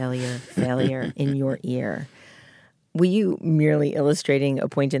 failure, failure, failure in your ear. Were you merely illustrating a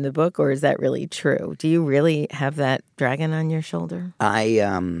point in the book, or is that really true? Do you really have that dragon on your shoulder?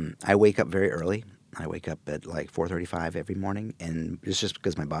 I wake up very early. I wake up at like 4:35 every morning, and it's just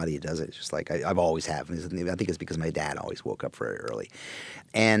because my body does it. It's just like I've always have. I think it's because my dad always woke up very early.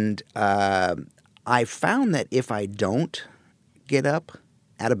 And I found that if I don't get up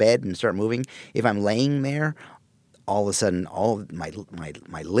out of bed and start moving, if I'm laying there, all of a sudden all of my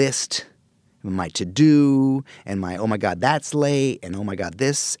list, my to-do, and my, oh my God, that's late, and oh my God,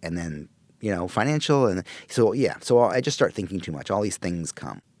 this, and then, financial. And so I just start thinking too much. All these things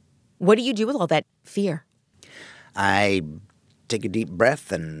come. What do you do with all that fear? I take a deep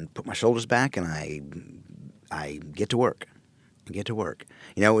breath and put my shoulders back, and I get to work.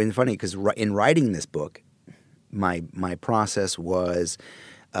 And funny, because in writing this book, my process was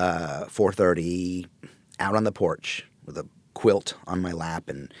 4:30 out on the porch with a quilt on my lap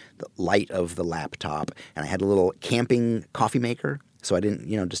and the light of the laptop, and I had a little camping coffee maker so I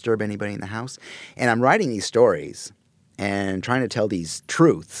didn't disturb anybody in the house. And I'm writing these stories and trying to tell these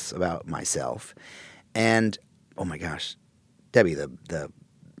truths about myself. And oh my gosh, Debbie, the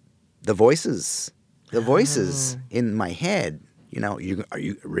voices in my head, are you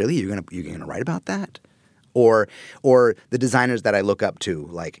gonna write about that? Or the designers that I look up to,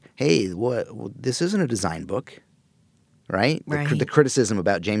 like, hey, this isn't a design book, right? The criticism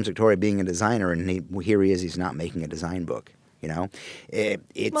about James Victore being a designer, and here he is, he's not making a design book.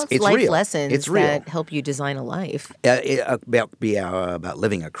 It's life real. lessons it's real. that help you design a life. About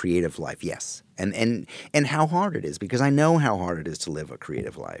living a creative life, yes, and how hard it is, because I know how hard it is to live a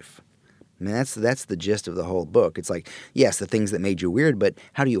creative life. I mean, that's the gist of the whole book. It's like, yes, the things that made you weird, but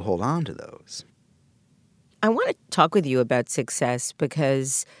how do you hold on to those? I want to talk with you about success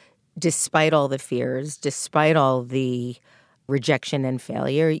because despite all the fears, despite all the rejection and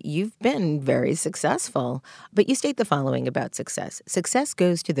failure, you've been very successful. But you state the following about success. Success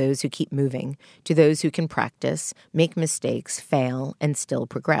goes to those who keep moving, to those who can practice, make mistakes, fail, and still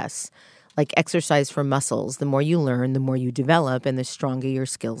progress. Like exercise for muscles, the more you learn, the more you develop, and the stronger your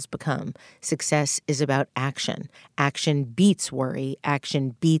skills become. Success is about action. Action beats worry.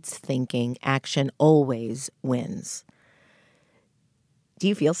 Action beats thinking. Action always wins. Do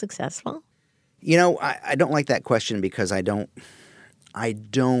you feel successful? I don't like that question because I don't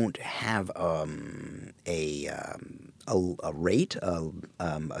have a rate,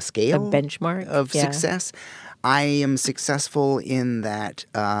 a scale, a benchmark of success. I am successful in that.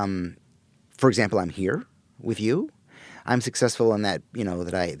 For example, I'm here with you. I'm successful in that,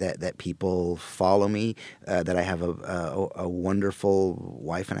 that people follow me, that I have a wonderful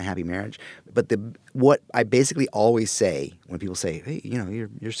wife and a happy marriage. But what I basically always say when people say, hey,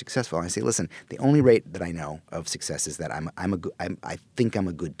 you're successful, I say, listen, the only rate that I know of success is that I think I'm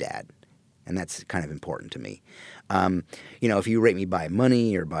a good dad. And that's kind of important to me. If you rate me by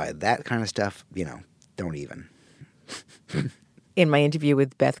money or by that kind of stuff, don't even. In my interview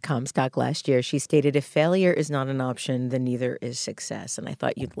with Beth Comstock last year, she stated, if failure is not an option, then neither is success. And I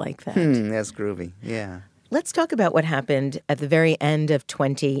thought you'd like that. That's groovy. Yeah. Let's talk about what happened at the very end of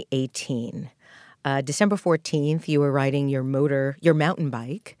 2018. December 14th, you were riding your mountain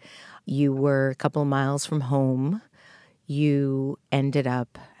bike. You were a couple miles from home. You ended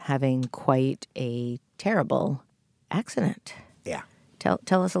up having quite a terrible accident. Yeah.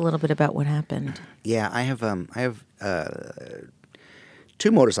 Tell us a little bit about what happened. Yeah, I have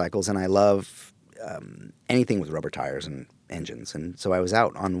 2 motorcycles, and I love anything with rubber tires and engines. And so I was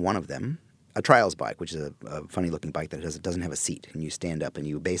out on one of them, a trials bike, which is a funny-looking bike that doesn't have a seat, and you stand up and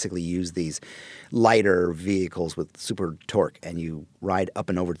you basically use these lighter vehicles with super torque, and you ride up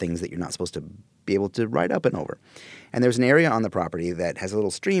and over things that you're not supposed to be able to ride up and over. And there's an area on the property that has a little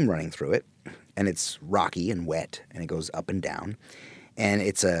stream running through it, and it's rocky and wet, and it goes up and down. And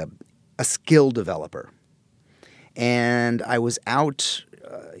it's a skill developer. And I was out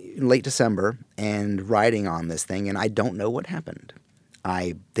in late December and riding on this thing, and I don't know what happened.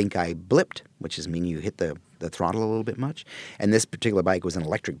 I think I blipped, which is mean you hit the throttle a little bit much. And this particular bike was an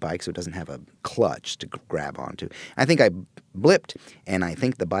electric bike, so it doesn't have a clutch to grab onto. I think I blipped, and I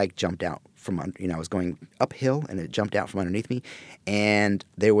think the bike jumped out from I was going uphill, and it jumped out from underneath me, and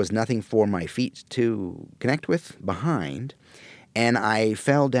there was nothing for my feet to connect with behind. And I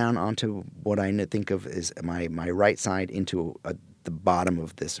fell down onto what I think of as my right side into the bottom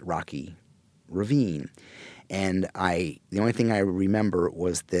of this rocky ravine. And the only thing I remember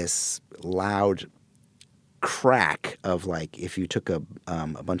was this loud crack of like if you took a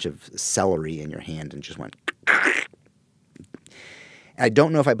bunch of celery in your hand and just went. I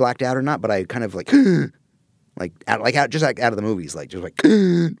don't know if I blacked out or not, but I kind of like out of the movies,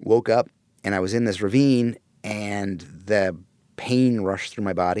 woke up, and I was in this ravine, and the pain rushed through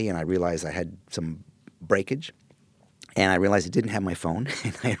my body, and I realized I had some breakage, and I realized I didn't have my phone,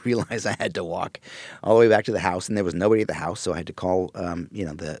 and I realized I had to walk all the way back to the house, and there was nobody at the house, so I had to call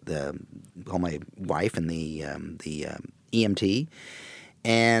call my wife and the EMT,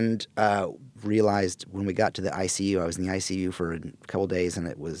 and realized when we got to the ICU, I was in the ICU for a couple of days, and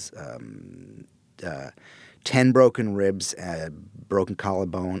it was 10 broken ribs, a broken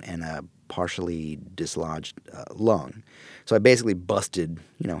collarbone, and a partially dislodged lung. So I basically busted,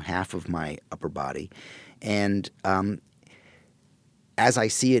 half of my upper body. And as I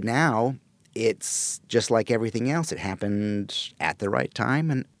see it now, it's just like everything else. It happened at the right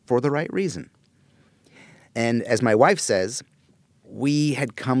time and for the right reason. And as my wife says, we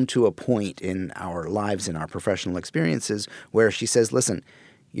had come to a point in our lives, in our professional experiences, where she says, listen,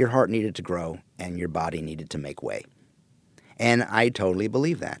 your heart needed to grow and your body needed to make way. And I totally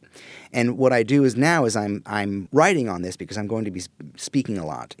believe that. And what I do is I'm writing on this because I'm going to be speaking a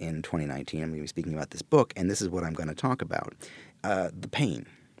lot in 2019. I'm going to be speaking about this book, and this is what I'm going to talk about, the pain.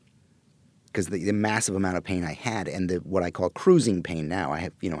 Because the massive amount of pain I had, and what I call cruising pain now, I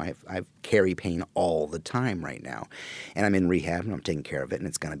carry pain all the time right now, and I'm in rehab and I'm taking care of it, and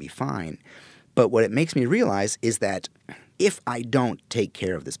it's going to be fine. But what it makes me realize is that if I don't take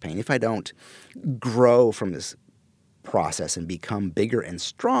care of this pain, if I don't grow from this process and become bigger and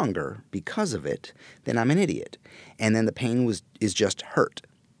stronger because of it, then I'm an idiot, and then the pain is just hurt.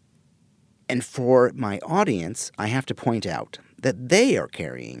 And for my audience, I have to point out that they are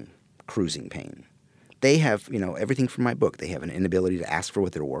carrying cruising pain. They have, everything from my book. They have an inability to ask for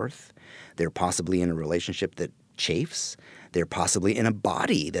what they're worth. They're possibly in a relationship that chafes. They're possibly in a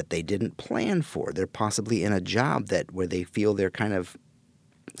body that they didn't plan for. They're possibly in a job where they feel they're kind of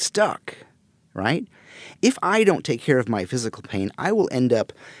stuck, right? If I don't take care of my physical pain, I will end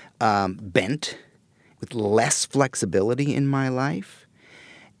up bent with less flexibility in my life,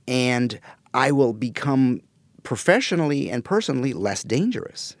 and I will become professionally and personally less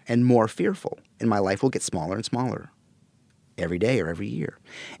dangerous and more fearful, and my life will get smaller and smaller every day or every year.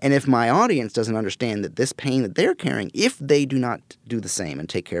 And if my audience doesn't understand that this pain that they're carrying, if they do not do the same and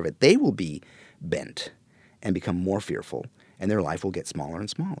take care of it, they will be bent and become more fearful, and their life will get smaller and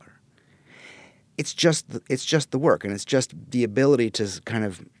smaller. It's just the work, and it's just the ability to kind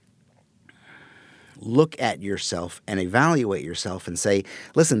of look at yourself and evaluate yourself and say,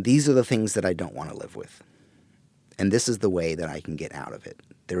 listen, these are the things that I don't want to live with. And this is the way that I can get out of it.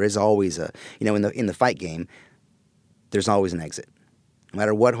 There is always in the fight game, there's always an exit. No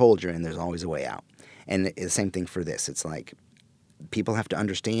matter what hold you're in, there's always a way out. And the same thing for this. It's like people have to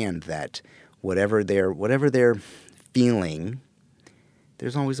understand that whatever they're feeling,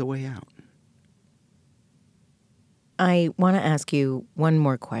 there's always a way out. I want to ask you one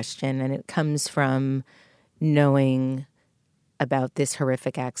more question, and it comes from knowing about this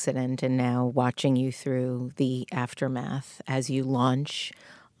horrific accident and now watching you through the aftermath as you launch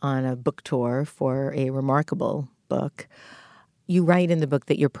on a book tour for a remarkable book. You write in the book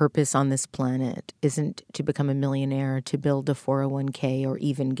that your purpose on this planet isn't to become a millionaire, to build a 401k, or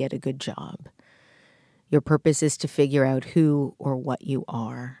even get a good job. Your purpose is to figure out who or what you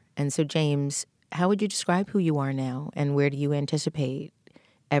are. And so, James, how would you describe who you are now, and where do you anticipate,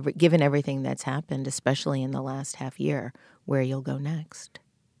 given everything that's happened, especially in the last half year, where you'll go next?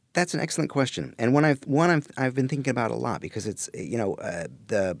 That's an excellent question, and one I've been thinking about a lot, because it's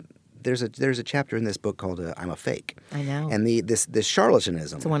there's a chapter in this book called "I'm a Fake." I know. And this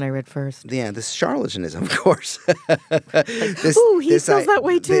charlatanism. It's the one I read first. Yeah, this charlatanism, of course. He feels that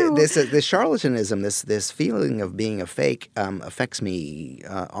way too. This charlatanism, this feeling of being a fake, affects me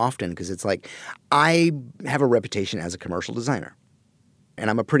often, because it's like I have a reputation as a commercial designer. And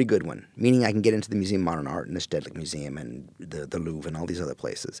I'm a pretty good one, meaning I can get into the Museum of Modern Art and the Stedelijk Museum and the Louvre and all these other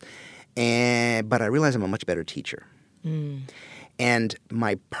places. But I realize I'm a much better teacher. Mm. And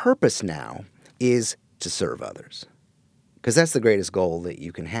my purpose now is to serve others, because that's the greatest goal that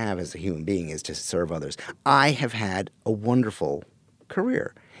you can have as a human being, is to serve others. I have had a wonderful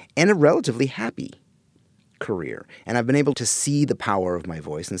career and a relatively happy career, and I've been able to see the power of my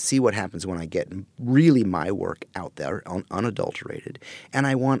voice and see what happens when I get really my work out there unadulterated, and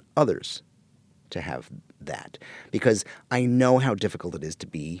I want others to have that, because I know how difficult it is to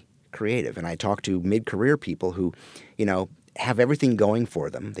be creative. And I talk to mid-career people who, have everything going for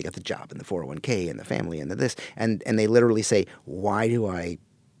them. They got the job and the 401k and the family and the this, and they literally say, "Why do I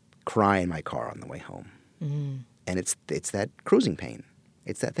cry in my car on the way home?" Mm. And it's that cruising pain.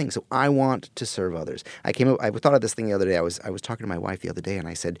 It's that thing. So I want to serve others. I thought of this thing the other day. I was talking to my wife the other day, and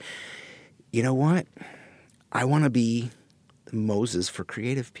I said, "You know what? I want to be Moses for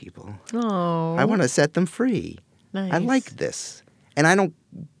creative people. Oh, I want to set them free. Nice. I like this, and I don't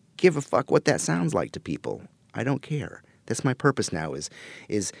give a fuck what that sounds like to people. I don't care. That's my purpose now. Is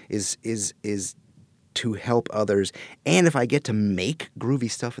to help others, and if I get to make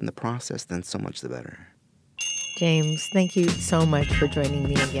groovy stuff in the process, then so much the better." James, thank you so much for joining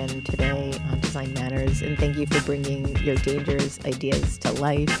me again today on Design Matters, and thank you for bringing your dangerous ideas to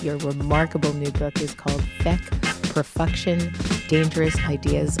life. Your remarkable new book is called Feck Perfection: Dangerous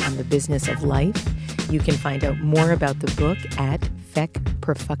Ideas on the Business of Life. You can find out more about the book at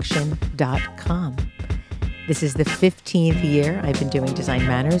feckperfection.com. This is the 15th year I've been doing Design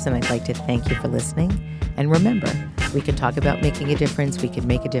Matters, and I'd like to thank you for listening. And remember, we can talk about making a difference, we can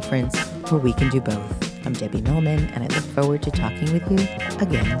make a difference, or we can do both. I'm Debbie Millman, and I look forward to talking with you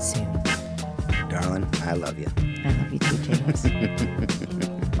again soon. Darling, I love you. I love you too, James.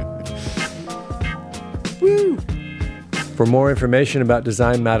 Woo! For more information about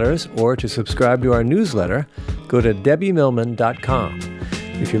Design Matters or to subscribe to our newsletter, go to debbiemillman.com.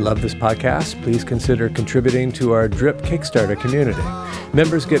 If you love this podcast, please consider contributing to our Drip Kickstarter community.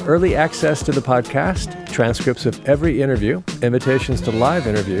 Members get early access to the podcast, transcripts of every interview, invitations to live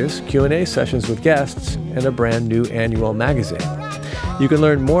interviews, Q&A sessions with guests, and a brand new annual magazine. You can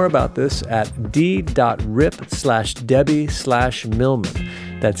learn more about this at d.rip/Debbie/Millman.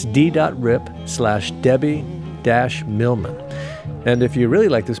 That's d.rip/Debbie-Millman. And if you really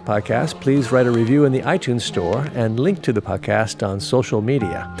like this podcast, please write a review in the iTunes store and link to the podcast on social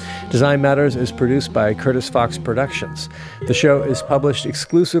media. Design Matters is produced by Curtis Fox Productions. The show is published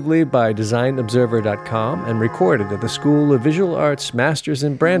exclusively by DesignObserver.com and recorded at the School of Visual Arts Masters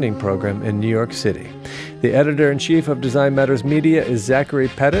in Branding program in New York City. The editor-in-chief of Design Matters Media is Zachary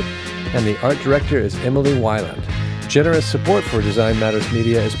Pettit, and the art director is Emily Weiland. Generous support for Design Matters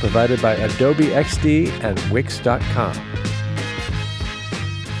Media is provided by Adobe XD and Wix.com.